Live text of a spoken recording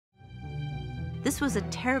This was a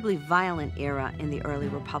terribly violent era in the early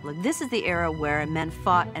republic. This is the era where men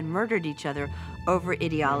fought and murdered each other over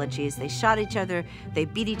ideologies. They shot each other, they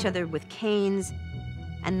beat each other with canes,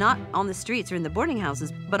 and not on the streets or in the boarding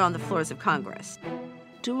houses, but on the floors of Congress.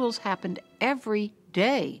 Duels happened every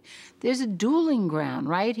day. There's a dueling ground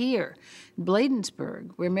right here,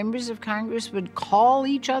 Bladensburg, where members of Congress would call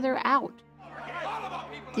each other out.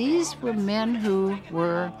 These were men who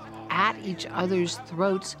were at each other's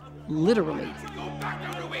throats, literally.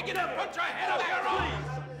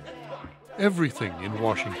 Everything in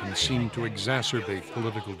Washington seemed to exacerbate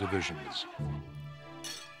political divisions.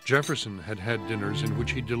 Jefferson had had dinners in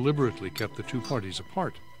which he deliberately kept the two parties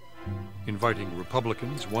apart, inviting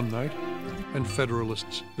Republicans one night and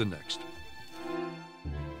Federalists the next.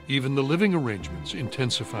 Even the living arrangements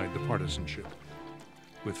intensified the partisanship,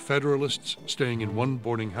 with Federalists staying in one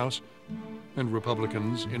boarding house and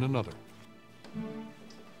Republicans in another.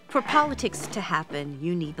 For politics to happen,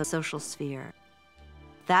 you need the social sphere.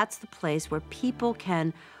 That's the place where people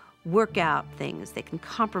can work out things, they can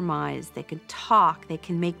compromise, they can talk, they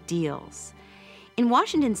can make deals. In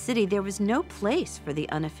Washington City, there was no place for the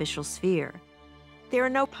unofficial sphere. There are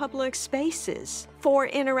no public spaces for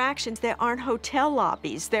interactions. There aren't hotel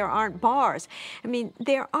lobbies. There aren't bars. I mean,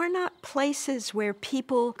 there are not places where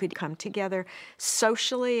people could come together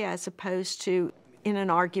socially as opposed to in an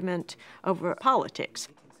argument over politics.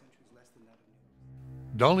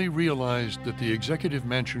 Dolley realized that the executive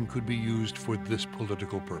mansion could be used for this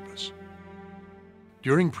political purpose.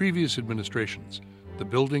 During previous administrations, the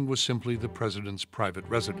building was simply the president's private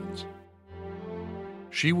residence.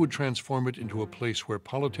 She would transform it into a place where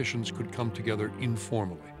politicians could come together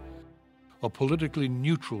informally, a politically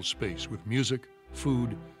neutral space with music,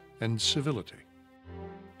 food, and civility.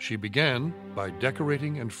 She began by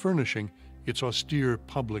decorating and furnishing its austere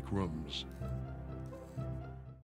public rooms.